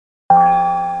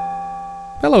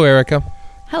Hello, Erica.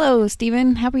 Hello,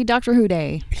 Stephen. Happy Doctor Who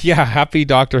Day. Yeah, happy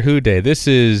Doctor Who Day. This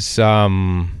is,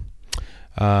 what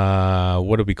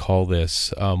do we call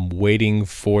this? Waiting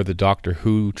for the Doctor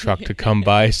Who truck to come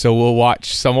by, so we'll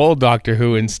watch some old Doctor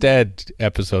Who instead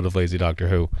episode of Lazy Doctor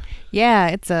Who.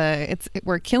 Yeah,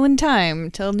 we're killing time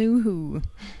till new Who.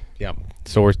 Yeah.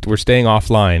 So we're staying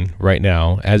offline right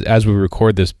now. As we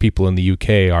record this, people in the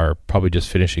UK are probably just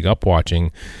finishing up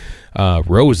watching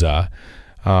Rosa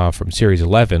from Series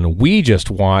 11. We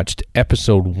just watched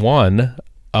episode 1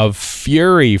 of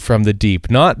Fury from the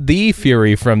Deep. Not the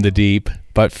Fury from the Deep,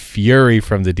 but Fury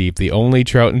from the Deep, the only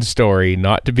Troughton story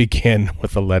not to begin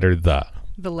with the letter the.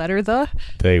 The letter the?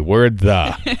 The word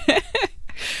the.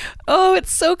 Oh,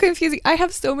 it's so confusing. I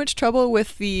have so much trouble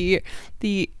with the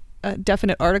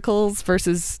definite articles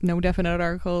versus no definite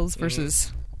articles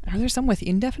versus... Are there some with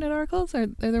indefinite articles? Are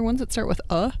there ones that start with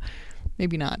a?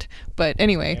 Maybe not. But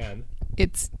anyway,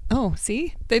 it's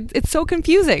so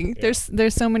confusing. Yeah.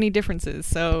 There's so many differences.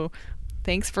 So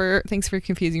thanks for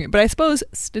confusing me. But I suppose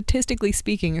statistically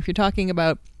speaking, if you're talking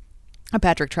about a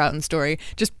Patrick Troughton story,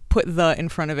 just put the in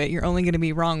front of it. You're only going to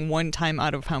be wrong one time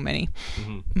out of how many?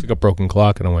 Mm-hmm. It's like a broken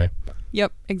clock in a way.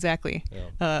 Yep, exactly.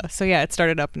 Yeah. So yeah, it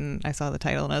started up and I saw the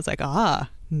title and I was like, that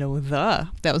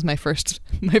was my first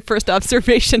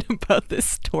observation about this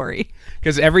story.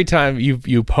 Because every time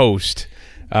you post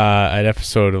an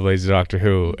episode of Lazy Doctor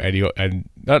Who, and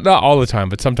not all the time,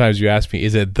 but sometimes you ask me,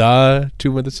 is it the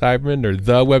Tomb of the Cybermen or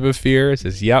the Web of Fear? It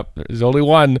says, yep, there's only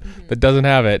one that doesn't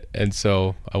have it. And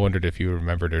so I wondered if you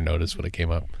remembered or noticed when it came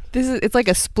up. It's like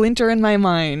a splinter in my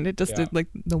mind. It just like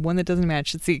the one that doesn't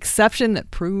match. It's the exception that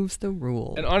proves the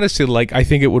rule. And honestly, I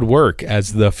think it would work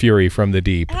as the Fury from the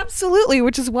Deep. Absolutely,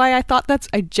 which is why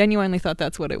I genuinely thought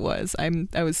that's what it was.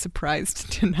 I was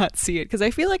surprised to not see it because I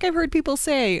feel like I've heard people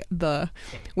say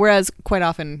whereas quite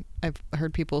often I've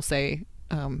heard people say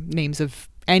names of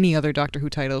any other Doctor Who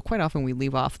title. Quite often we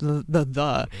leave off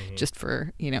the just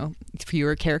for,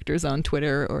 fewer characters on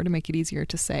Twitter or to make it easier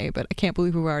to say. But I can't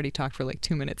believe we've already talked for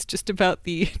 2 minutes just about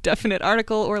the definite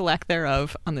article or lack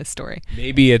thereof on this story.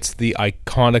 Maybe it's the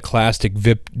iconoclastic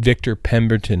Victor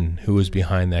Pemberton who was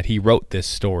behind that. He wrote this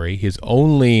story. His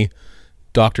only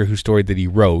Doctor Who story that he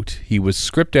wrote. He was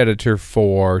script editor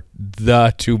for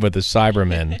The Tomb of the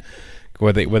Cybermen.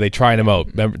 Where they trying him out.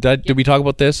 Remember, did we talk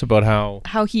about this? About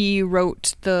how he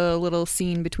wrote the little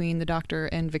scene between the Doctor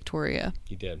and Victoria?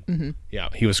 He did. Mm-hmm. Yeah,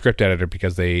 he was script editor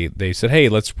because they said, hey,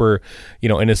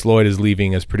 Innes Lloyd is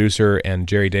leaving as producer and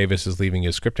Jerry Davis is leaving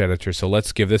as script editor, so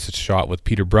let's give this a shot with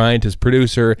Peter Bryant as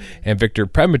producer and Victor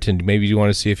Pemberton. Maybe you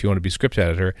want to see if you want to be script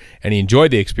editor. And he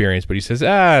enjoyed the experience, but he says,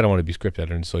 I don't want to be script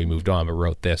editor, and so he moved on but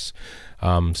wrote this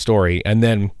story. And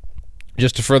then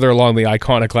just to further along the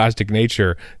iconoclastic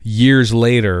nature, years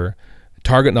later,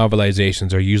 Target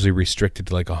novelizations are usually restricted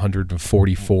to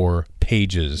 144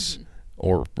 pages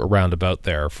or around about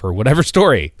there for whatever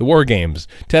story. The War Games,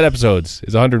 10 episodes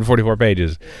is 144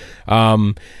 pages.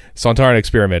 Sontaran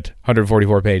Experiment,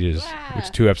 144 pages, which is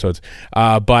 2 episodes.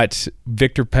 But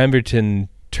Victor Pemberton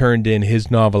turned in his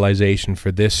novelization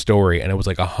for this story, and it was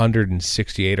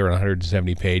 168 or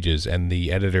 170 pages, and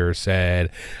the editor said,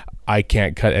 I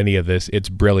can't cut any of this. It's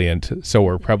brilliant. So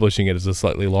we're publishing it as a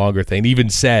slightly longer thing. It even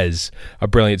says a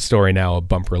brilliant story now, a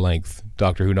bumper length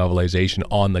Doctor Who novelization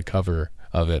on the cover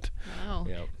of it. Wow.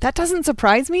 That doesn't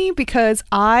surprise me because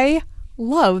I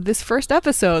love this first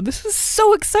episode. This is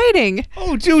so exciting.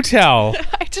 Oh, do tell.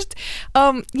 I just,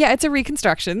 it's a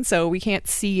reconstruction, so we can't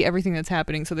see everything that's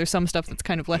happening. So there's some stuff that's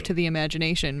kind of left to the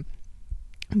imagination.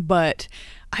 But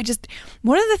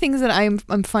one of the things that I'm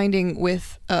finding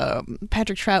with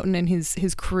Patrick Troughton and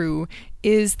his crew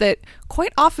is that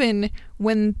quite often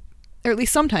or at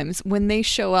least sometimes when they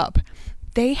show up,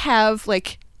 they have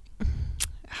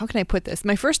how can I put this?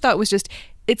 My first thought was just,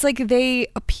 it's like they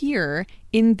appear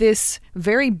in this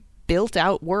very built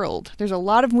out world. There's a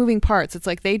lot of moving parts. It's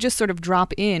like they just sort of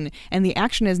drop in and the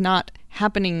action is not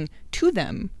happening to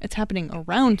them, it's happening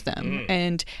around them,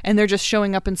 and they're just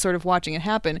showing up and sort of watching it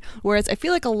happen. Whereas I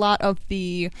feel like a lot of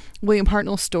the William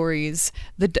Hartnell stories,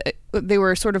 they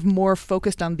were sort of more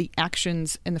focused on the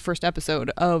actions in the first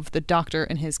episode of the Doctor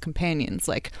and his companions,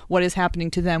 what is happening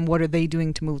to them, what are they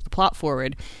doing to move the plot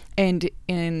forward. And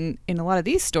in a lot of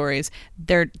these stories,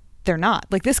 they're not.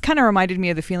 This kind of reminded me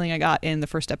of the feeling I got in the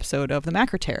first episode of The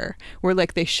Macra Terror, where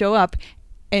they show up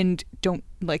and don't,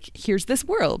 here's this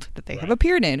world that they have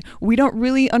appeared in. We don't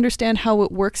really understand how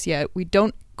it works yet. We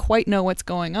don't quite know what's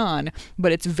going on,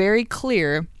 but it's very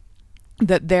clear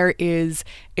that there is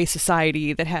a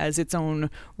society that has its own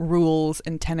rules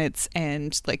and tenets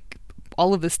and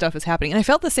all of this stuff is happening. And I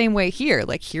felt the same way here.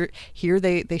 Like here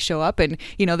they show up, and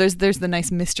there's the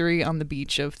nice mystery on the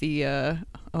beach of the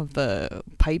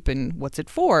pipe and what's it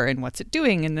for and what's it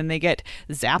doing, and then they get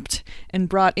zapped and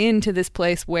brought into this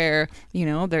place where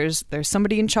there's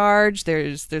somebody in charge.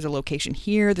 There's a location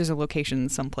here. There's a location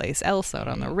someplace else out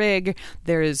on the rig.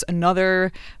 There's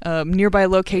another nearby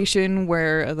location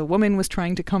where the woman was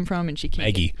trying to come from, and she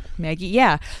can't. Maggie,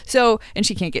 yeah. So, and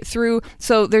she can't get through.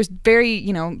 So there's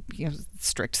very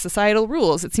strict societal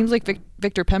rules. It seems like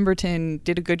Victor Pemberton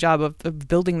did a good job of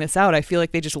building this out. I feel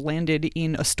like they just landed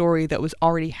in a story that was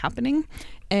already happening,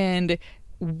 and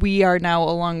we are now,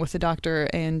 along with the Doctor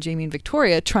and Jamie and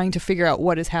Victoria, trying to figure out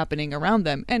what is happening around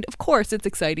them. And of course, it's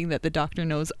exciting that the Doctor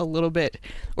knows a little bit,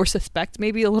 or suspects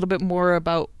maybe a little bit more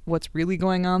about what's really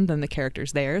going on than the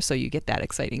characters there. So you get that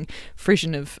exciting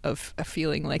frisson of a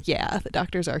feeling like, yeah, the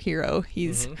Doctor's our hero. He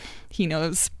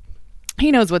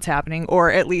knows what's happening,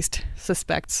 or at least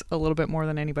suspects a little bit more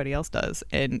than anybody else does.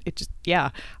 And it just,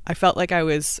 I felt like I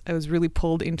was really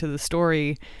pulled into the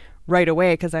story right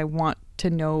away because I want to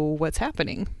know what's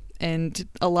happening. And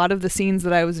a lot of the scenes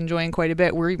that I was enjoying quite a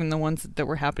bit were even the ones that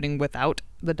were happening without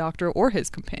the Doctor or his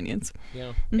companions. Yeah.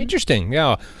 Mm-hmm. Interesting.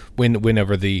 Yeah.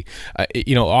 Whenever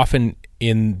often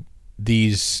in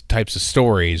these types of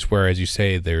stories where, as you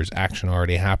say, there's action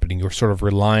already happening, you're sort of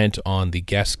reliant on the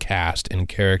guest cast and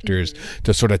characters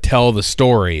to sort of tell the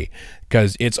story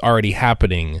because it's already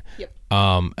happening. Yep.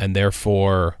 And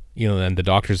therefore, and the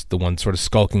Doctor's the one sort of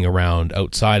skulking around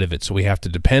outside of it. So we have to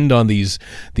depend on these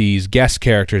guest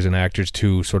characters and actors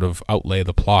to sort of outlay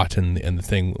the plot and the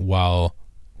thing, while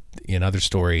in other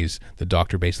stories, the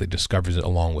Doctor basically discovers it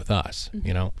along with us,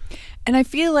 And I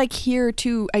feel like here,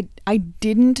 too, I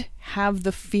didn't have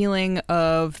the feeling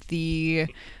of the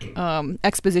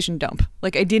exposition dump.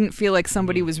 Like, I didn't feel like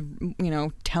somebody was,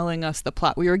 telling us the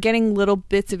plot. We were getting little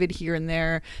bits of it here and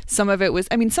there. Some of it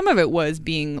was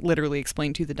being literally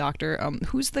explained to the Doctor.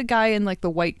 Who's the guy in, like, the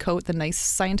white coat, the nice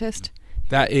scientist?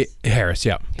 Harris,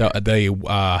 yeah.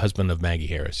 The husband of Maggie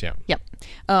Harris, yeah. Yep.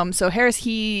 So Harris,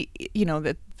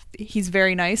 he's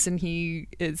very nice and he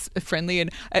is friendly, and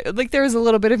there was a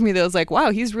little bit of me that was like, wow,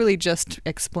 he's really just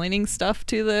explaining stuff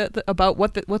to the about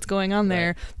what's going on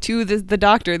there to the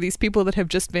Doctor, these people that have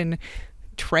just been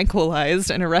tranquilized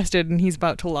and arrested, and he's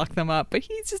about to lock them up. But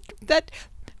he's just that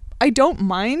I don't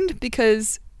mind,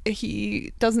 because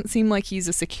he doesn't seem like he's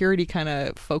a security kind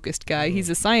of focused guy. He's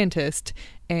a scientist,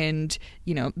 and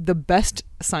the best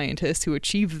scientists who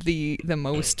achieve the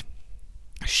most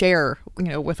share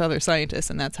with other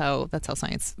scientists, and that's how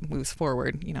science moves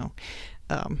forward,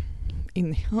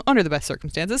 under the best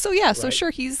circumstances. So so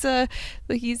sure, he's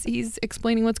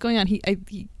explaining what's going on.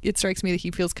 It strikes me that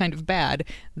he feels kind of bad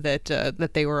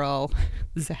that they were all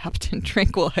zapped and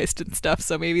tranquilized and stuff.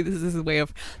 So maybe this is his way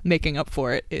of making up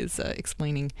for it, is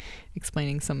explaining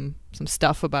some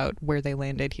stuff about where they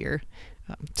landed here.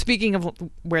 Speaking of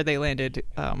where they landed,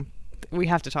 we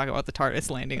have to talk about the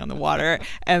TARDIS landing on the water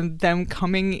and them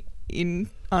coming in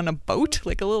on a boat,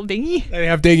 like a little dinghy. They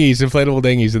have dinghies, inflatable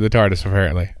dinghies in the TARDIS,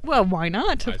 apparently. Well, why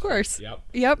not? Of course.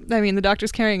 Yep. I mean, the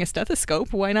Doctor's carrying a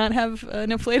stethoscope. Why not have an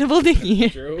inflatable dinghy?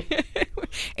 True.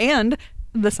 And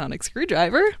the sonic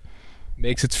screwdriver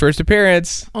makes its first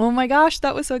appearance. Oh my gosh,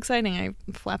 that was so exciting. I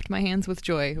flapped my hands with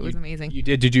joy. It was amazing. You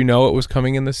did? Did you know it was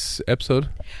coming in this episode?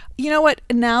 You know what?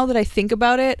 Now that I think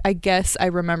about it, I guess I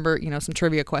remember, some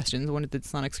trivia questions. When did the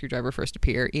sonic screwdriver first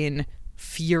appear? In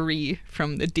Fury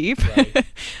from the Deep.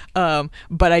 Right.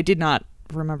 But I did not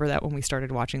remember that when we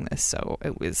started watching this. So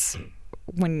it was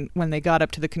when they got up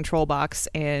to the control box,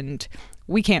 and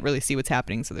we can't really see what's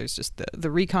happening. So there's just the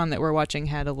recon that we're watching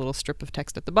had a little strip of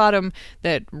text at the bottom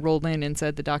that rolled in and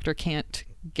said the Doctor can't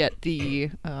get the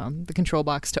control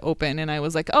box to open. And I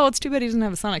was like, oh, it's too bad he doesn't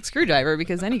have a sonic screwdriver,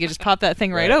 because then he could just pop that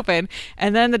thing right open.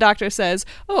 And then the Doctor says,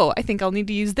 oh, I think I'll need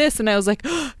to use this. And I was like,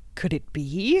 oh, could it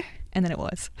be? And then it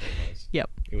was. Yep.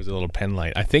 It was a little pen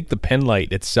light. I think the pen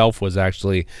light itself was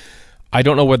actually, I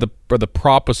don't know where the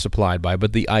prop was supplied by,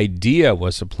 but the idea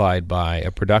was supplied by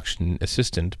a production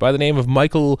assistant by the name of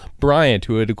Michael Bryant,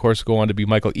 who would, of course, go on to be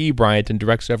Michael E. Bryant and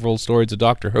direct several stories of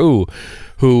Doctor Who,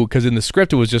 because in the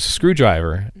script it was just a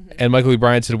screwdriver. Mm-hmm. And Michael E.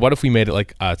 Bryant said, what if we made it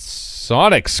like a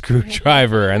sonic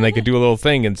screwdriver and they could do a little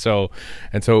thing? And so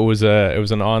it was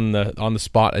an on the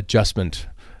spot adjustment.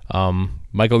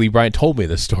 Michael E. Bryant told me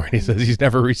this story. He says he's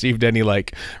never received any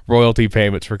royalty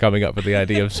payments for coming up with the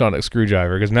idea of sonic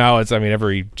screwdriver, because now it's,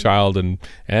 every child and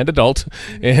adult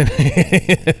in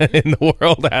the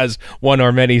world has one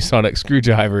or many sonic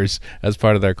screwdrivers as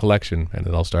part of their collection, and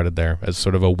it all started there as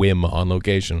sort of a whim on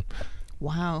location.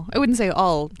 Wow. I wouldn't say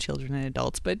all children and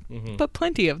adults, but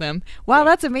plenty of them. Wow,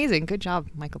 that's amazing. Good job,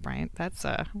 Michael Bryant. That's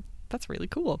really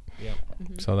cool. Yeah.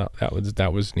 So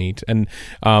that was neat. And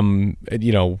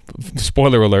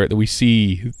spoiler alert, that we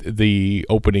see the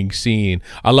opening scene.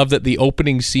 I love that the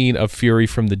opening scene of Fury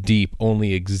from the Deep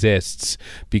only exists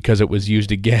because it was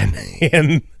used again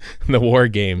in the War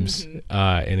Games in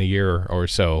a year or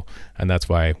so, and that's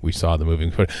why we saw the moving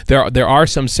footage. There are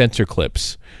some censor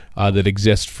clips that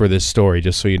exist for this story,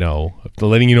 just so you know,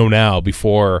 letting you know now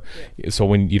before, so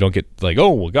when you don't get like,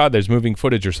 oh well, God, there's moving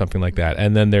footage or something like that.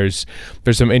 And then there's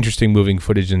some interesting moving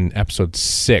footage in episode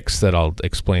 6 that I'll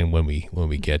explain when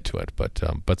we get to it. But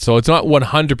so it's not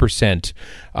 100%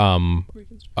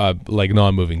 like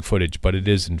non-moving footage, but it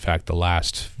is in fact the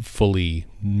last fully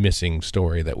missing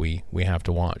story that we have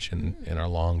to watch in our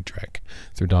long trek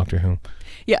through Doctor Who.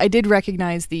 Yeah, I did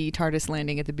recognize the TARDIS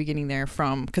landing at the beginning there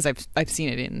from, because I've seen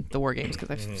it in the War Games, because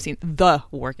I've seen the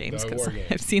War Games, because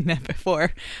I've seen that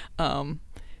before.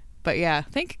 But yeah,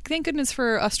 thank goodness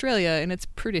for Australia and its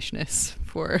prudishness.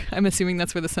 I'm assuming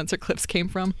that's where the censor clips came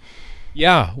from.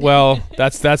 Yeah, well,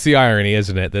 that's the irony,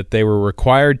 isn't it? That they were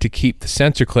required to keep the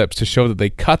censor clips to show that they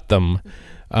cut them,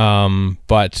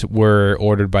 but were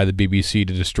ordered by the BBC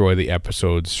to destroy the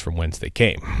episodes from whence they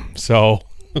came. So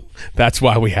that's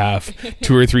why we have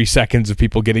 2 or 3 seconds of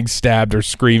people getting stabbed or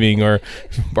screaming or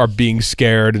being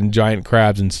scared and giant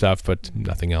crabs and stuff, but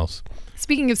nothing else.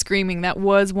 Speaking of screaming, that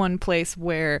was one place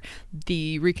where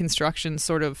the reconstruction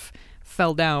sort of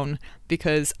fell down,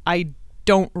 because I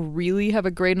don't really have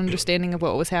a great understanding of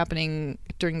what was happening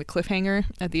during the cliffhanger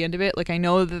at the end of it. Like, I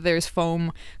know that there's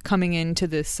foam coming into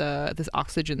this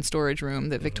oxygen storage room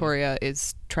that Victoria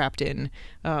is trapped in,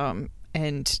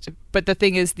 but the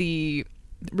thing is, the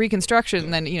reconstruction,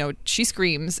 then she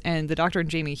screams and the Doctor and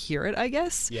Jamie hear it, I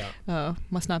guess.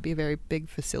 Must not be a very big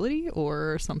facility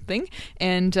or something,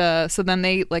 and so then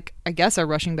they, like, I guess, are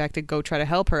rushing back to go try to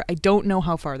help her. I don't know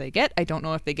how far they get. I don't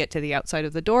know if they get to the outside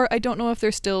of the door. I don't know if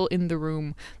they're still in the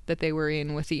room that they were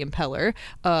in with the impeller.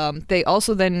 They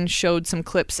also then showed some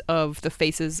clips of the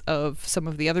faces of some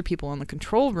of the other people in the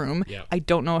control room. I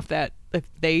don't know if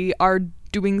they are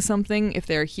doing something, if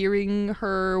they're hearing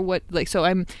her, so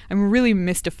I'm really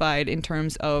mystified in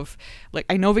terms of, like,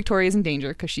 I know Victoria's in danger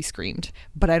because she screamed,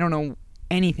 but I don't know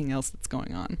anything else that's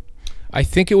going on. I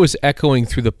think it was echoing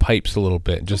through the pipes a little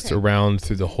bit, just around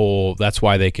through the whole. That's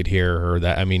why they could hear her.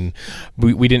 That, I mean,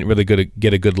 we didn't really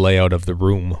get a good layout of the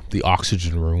room, the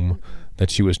oxygen room that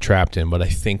she was trapped in, but I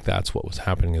think that's what was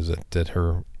happening, is that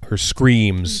her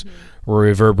screams were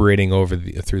reverberating over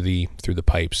through the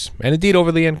pipes, and indeed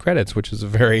over the end credits, which is a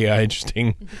very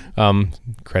interesting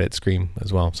credit scream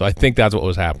as well. So I think that's what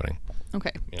was happening.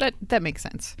 Okay, that makes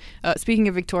sense. Speaking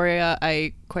of Victoria,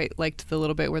 I quite liked the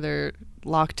little bit where they're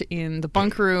locked in the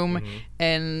bunk room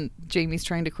and Jamie's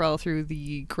trying to crawl through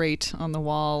the grate on the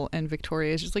wall, and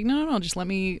Victoria is just like, no, just let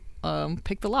me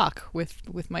pick the lock with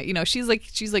my, she's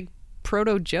like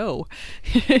Proto Joe.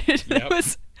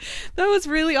 That was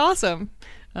really awesome.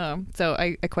 So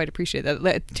I quite appreciate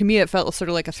that. To me, it felt sort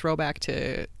of like a throwback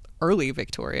to early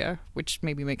Victoria, which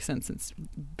maybe makes sense since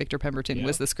Victor Pemberton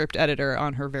was the script editor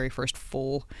on her very first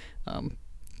full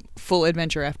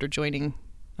adventure after joining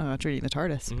the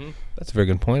TARDIS. That's a very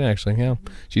good point, actually. Yeah,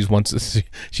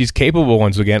 she's capable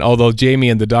once again. Although Jamie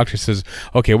and the Doctor says,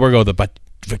 "Okay, but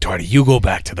Victoria, you go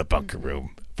back to the bunker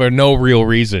room." For no real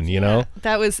reason,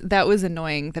 That was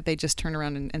annoying that they just turned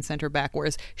around and sent her back,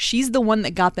 whereas she's the one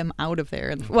that got them out of there.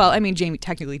 And well, I mean, Jamie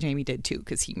did too,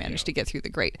 because he managed to get through the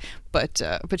grate. But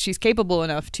she's capable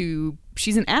enough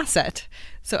she's an asset.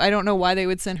 So I don't know why they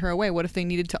would send her away. What if they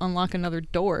needed to unlock another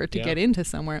door to get into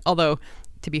somewhere? Although,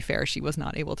 to be fair, she was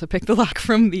not able to pick the lock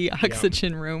from the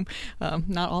oxygen room.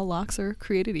 Not all locks are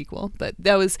created equal, but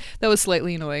that was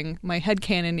slightly annoying. My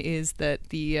headcanon is that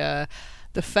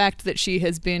the fact that she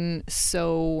has been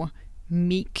so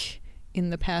meek in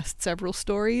the past several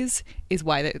stories is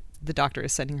why the Doctor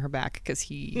is sending her back, because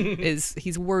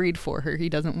he's worried for her. He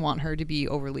doesn't want her to be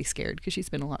overly scared, because she's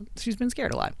been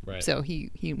scared a lot. Right. So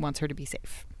he wants her to be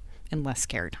safe and less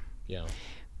scared. Yeah.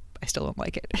 I still don't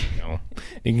like it. No.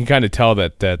 You can kind of tell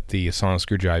that the sonic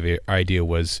screwdriver idea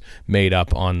was made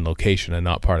up on location and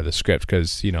not part of the script,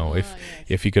 because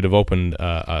if he could have opened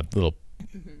a little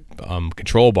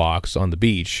control box on the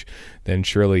beach, then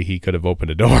surely he could have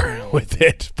opened a door with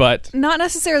it, but not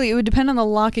necessarily. It would depend on the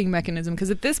locking mechanism,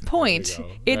 because at this point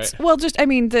it's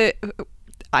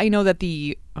I know that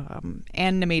the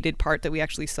animated part that we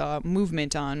actually saw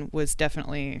movement on was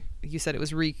definitely, you said it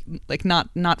was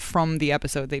not from the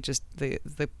episode. They just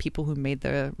the people who made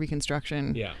the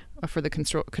reconstruction for the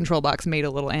control box made a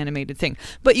little animated thing,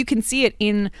 but you can see it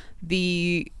in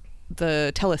the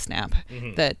telesnap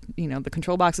that the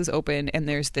control box is open and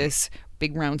there's this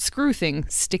big round screw thing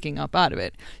sticking up out of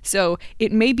it. So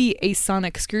it may be a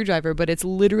sonic screwdriver, but it's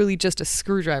literally just a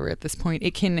screwdriver at this point.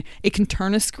 It can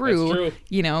turn a screw,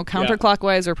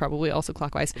 counterclockwise or probably also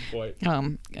clockwise,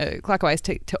 clockwise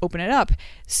to open it up.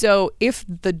 So if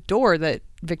the door that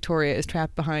Victoria is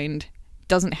trapped behind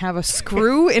doesn't have a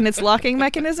screw in its locking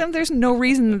mechanism, there's no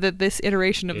reason that this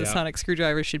iteration of the sonic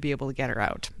screwdriver should be able to get her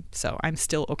out. So I'm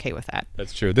still okay with that.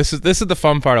 That's true. This is the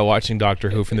fun part of watching Doctor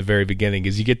Who from the very beginning,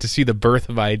 is you get to see the birth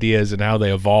of ideas and how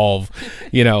they evolve,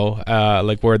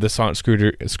 like where the sonic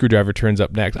screwdriver turns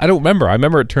up next. I don't remember. I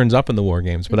remember it turns up in the War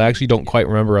Games, but I actually don't quite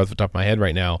remember off the top of my head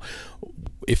right now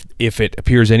if it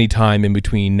appears any time in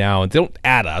between now, and they don't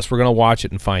add us, we're going to watch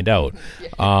it and find out.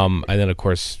 And then of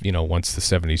course, once the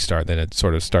 70s start, then it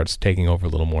sort of starts taking over a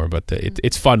little more, but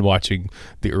it's fun watching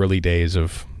the early days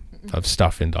of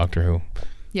stuff in Doctor Who.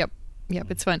 Yep,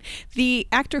 it's fun. The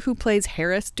actor who plays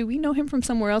Harris, do we know him from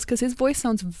somewhere else? Because his voice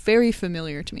sounds very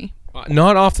familiar to me.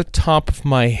 Not off the top of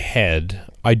my head.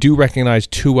 I do recognize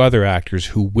two other actors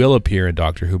who will appear in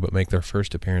Doctor Who but make their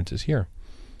first appearances here.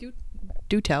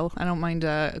 Do tell. I don't mind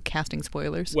casting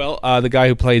spoilers. Well, the guy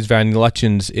who plays Van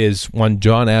Lutyens is one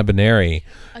John Abineri.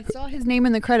 I saw his name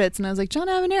in the credits, and I was like, John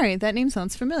Abineri, that name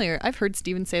sounds familiar. I've heard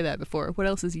Steven say that before. What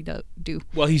else does he do?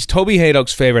 Well, he's Toby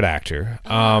Haydock's favorite actor,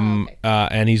 okay.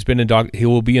 And he's been he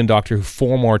will be in Doctor Who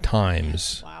 4 more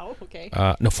times. Wow, okay.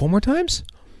 No, 4 more times?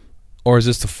 Or is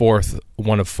this the 4th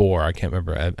one of 4? I can't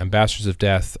remember. Ambassadors of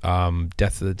Death,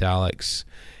 Death of the Daleks,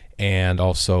 and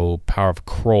also Power of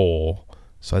Kroll.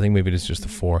 So I think maybe it's just the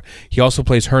 4. He also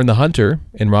plays Herne the Hunter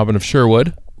in Robin of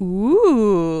Sherwood.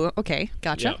 Ooh, okay,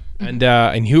 gotcha.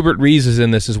 Yeah. And Hubert Rees is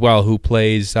in this as well, who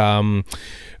plays.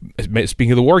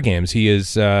 Speaking of the War Games,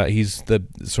 he's the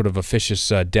sort of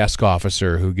officious desk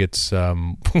officer who gets.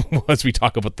 As we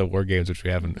talk about the War Games, which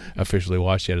we haven't officially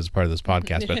watched yet as part of this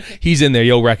podcast, but he's in there.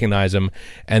 You'll recognize him,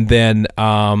 and then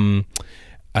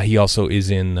he also is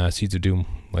in Seeds of Doom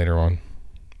later on.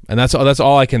 And that's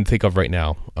all I can think of right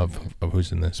now of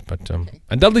who's in this. But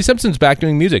and Dudley Simpson's back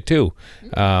doing music too,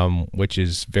 which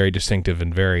is very distinctive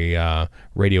and very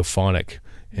radiophonic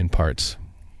in parts.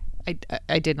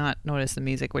 I did not notice the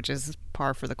music, which is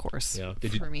par for the course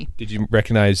for me. Did you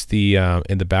recognize the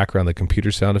in the background the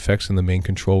computer sound effects in the main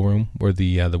control room, or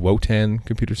the Wotan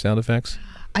computer sound effects?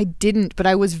 I didn't, but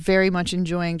I was very much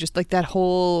enjoying just like that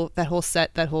whole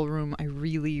set, that whole room. I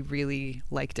really, really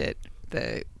liked it.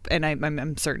 And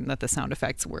I'm certain that the sound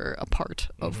effects were a part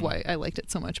of why I liked it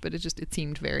so much, but it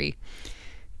seemed very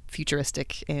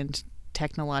futuristic and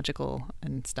technological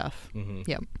and stuff.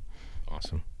 Yep.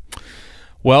 Awesome.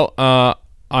 Well,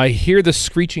 I hear the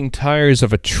screeching tires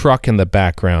of a truck in the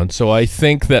background, so I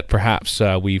think that perhaps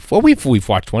we've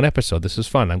watched one episode. This is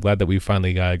fun. I'm glad that we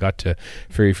finally got to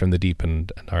Fury from the Deep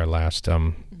and our last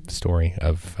story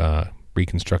of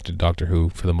reconstructed Doctor Who,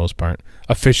 for the most part.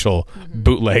 Official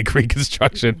bootleg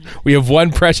reconstruction. We have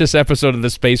one precious episode of the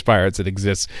Space Pirates that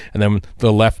exists, and then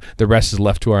the rest is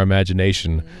left to our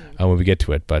imagination when we get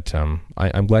to it. But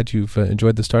I'm glad you've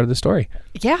enjoyed the start of the story.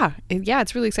 Yeah,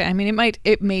 it's really exciting. I mean,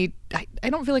 I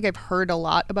don't feel like I've heard a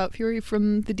lot about Fury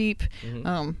from the Deep,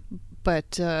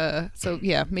 but so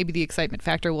yeah, maybe the excitement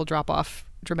factor will drop off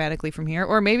dramatically from here,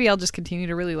 or maybe I'll just continue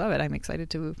to really love it. I'm excited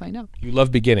to find out. You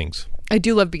love beginnings. I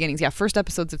do love beginnings. Yeah, first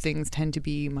episodes of things tend to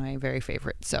be my very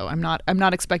favorite. So I'm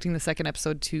not expecting the second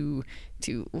episode to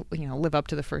live up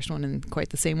to the first one in quite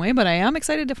the same way, but I am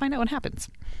excited to find out what happens.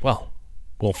 Well,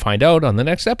 we'll find out on the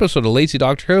next episode of Lazy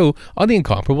Doctor Who on the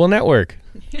Incomparable Network.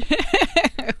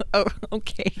 Oh,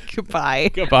 okay. Goodbye.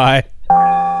 Goodbye.